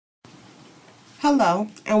Hello,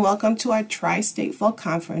 and welcome to our Tri-Stateful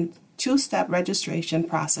Conference two-step registration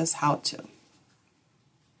process how-to.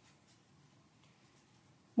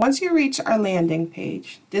 Once you reach our landing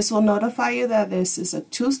page, this will notify you that this is a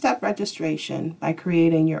two-step registration by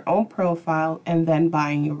creating your own profile and then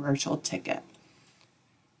buying your virtual ticket.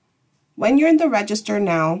 When you're in the Register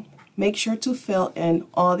Now, make sure to fill in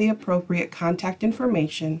all the appropriate contact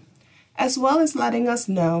information, as well as letting us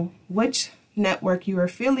know which network you are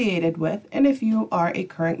affiliated with and if you are a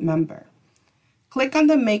current member. Click on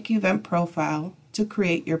the Make Event Profile to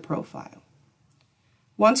create your profile.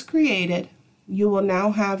 Once created, you will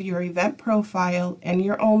now have your event profile and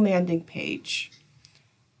your own landing page.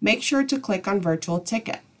 Make sure to click on Virtual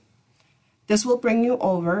Ticket. This will bring you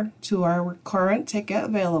over to our current ticket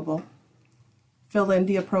available. Fill in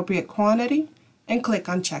the appropriate quantity and click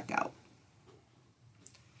on Checkout.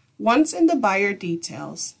 Once in the buyer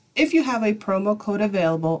details, if you have a promo code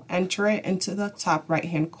available, enter it into the top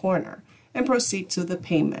right-hand corner and proceed to the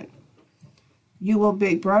payment. You will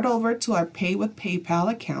be brought over to our Pay with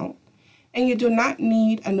PayPal account, and you do not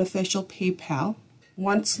need an official PayPal.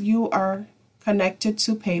 Once you are connected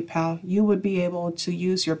to PayPal, you would be able to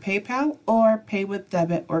use your PayPal or pay with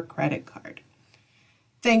debit or credit card.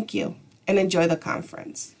 Thank you, and enjoy the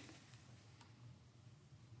conference.